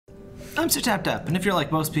I'm Sir Tap Tap, and if you're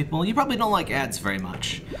like most people, you probably don't like ads very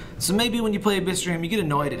much. So maybe when you play AbyssRium, you get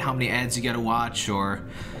annoyed at how many ads you gotta watch, or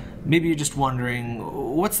maybe you're just wondering,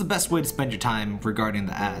 what's the best way to spend your time regarding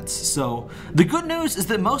the ads? So, the good news is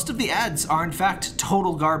that most of the ads are in fact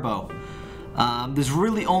total garbo. There's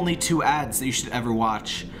really only 2 ads that you should ever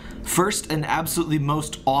watch. First, and absolutely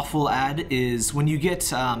most awful ad is when you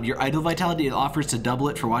get your idle vitality, it offers to double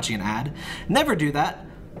it for watching an ad. Never do that.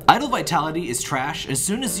 Idle vitality is trash. As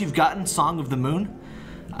soon as you've gotten Song of the Moon,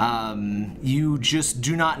 you just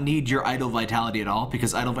do not need your idle vitality at all,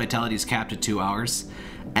 because idle vitality is capped at 2 hours,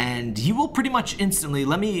 and you will pretty much instantly.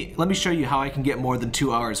 Let me show you how I can get more than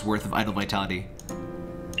 2 hours worth of idle vitality.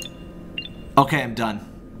 Okay, I'm done.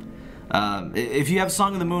 If you have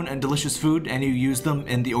Song of the Moon and Delicious Food and you use them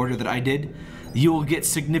in the order that I did, you will get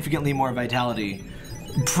significantly more vitality,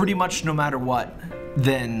 pretty much no matter what,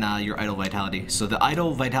 than your idle vitality. So the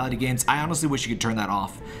idle vitality gains, I honestly wish you could turn that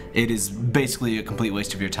off. It is basically a complete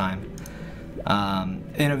waste of your time.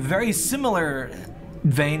 In a very similar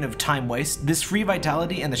vein of time waste, this free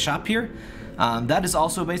vitality in the shop here, that is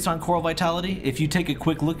also based on coral vitality. If you take a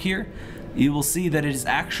quick look here, you will see that it is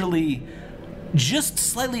actually just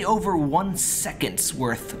slightly over 1 second's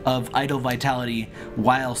worth of idle vitality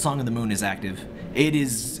while Song of the Moon is active. It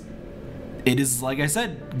is like I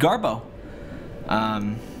said, garbo.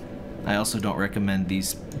 I also don't recommend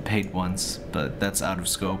these paid ones, but that's out of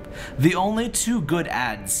scope. The only 2 good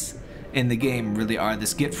ads in the game really are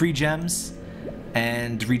this get free gems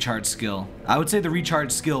and recharge skill. I would say the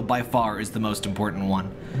recharge skill by far is the most important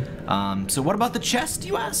one. So what about the chest,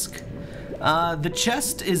 you ask? The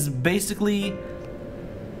chest is basically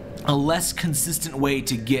a less consistent way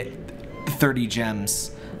to get 30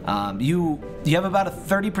 gems. You have about a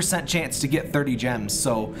 30% chance to get 30 gems,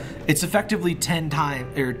 so it's effectively 10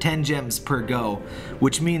 gems per go,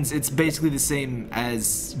 which means it's basically the same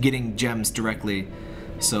as getting gems directly.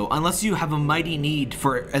 So unless you have a mighty need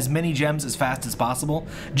for as many gems as fast as possible,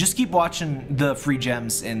 just keep watching the free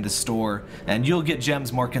gems in the store, and you'll get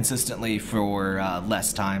gems more consistently for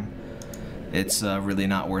less time. It's really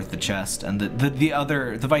not worth the chest. And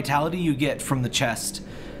the vitality you get from the chest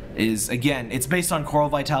is, again, it's based on coral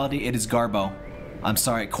vitality. It is garbo. I'm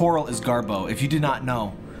sorry, coral is garbo. If you did not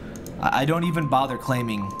know, I don't even bother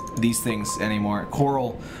claiming these things anymore.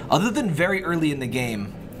 Coral, other than very early in the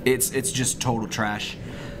game, it's just total trash.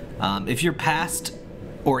 If you're past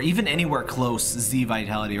or even anywhere close Z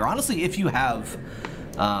vitality, or honestly, if you've had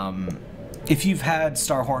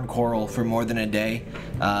Starhorn Coral for more than a day,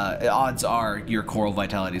 odds are your coral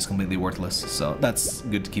vitality is completely worthless. So that's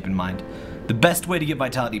good to keep in mind. The best way to get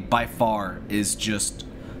vitality by far is just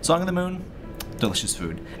Song of the Moon, Delicious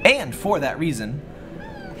Food. And for that reason,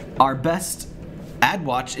 our best ad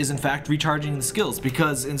watch is in fact recharging the skills,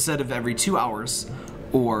 because instead of every 2 hours,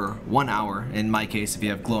 or 1 hour, in my case if you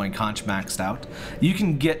have Glowing Conch maxed out, you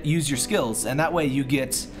can use your skills, and that way you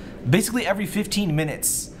get basically every 15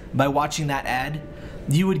 minutes by watching that ad,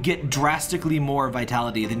 you would get drastically more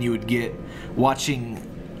vitality than you would get watching,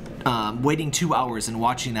 waiting 2 hours and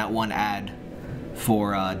watching that one ad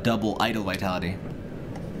for double idle vitality.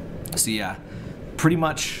 So yeah, pretty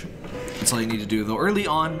much that's all you need to do. Though early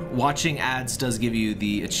on, watching ads does give you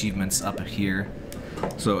the achievements up here,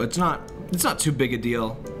 so it's not too big a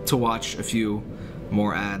deal to watch a few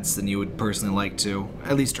more ads than you would personally like to,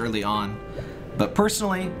 at least early on. But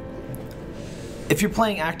personally, if you're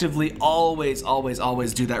playing actively, always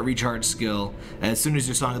do that recharge skill as soon as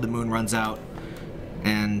your Song of the Moon runs out,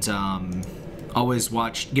 and always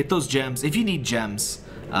get those gems if you need gems.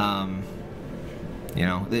 You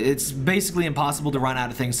know, it's basically impossible to run out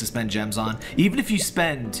of things to spend gems on. Even if you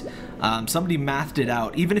spend, somebody mathed it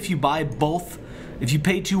out, even if you buy both, if you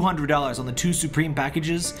pay $200 on the 2 Supreme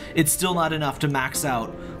packages, it's still not enough to max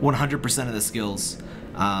out 100% of the skills.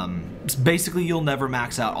 Basically, you'll never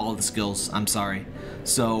max out all of the skills, I'm sorry.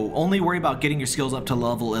 So only worry about getting your skills up to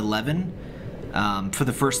level 11 for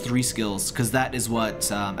the first 3 skills, because that is what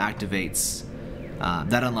activates,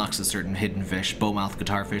 that unlocks a certain hidden fish, bowmouth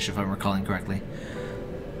guitarfish if I'm recalling correctly.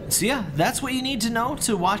 So yeah, that's what you need to know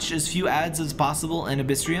to watch as few ads as possible in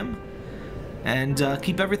AbyssRium, and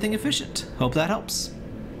keep everything efficient. Hope that helps.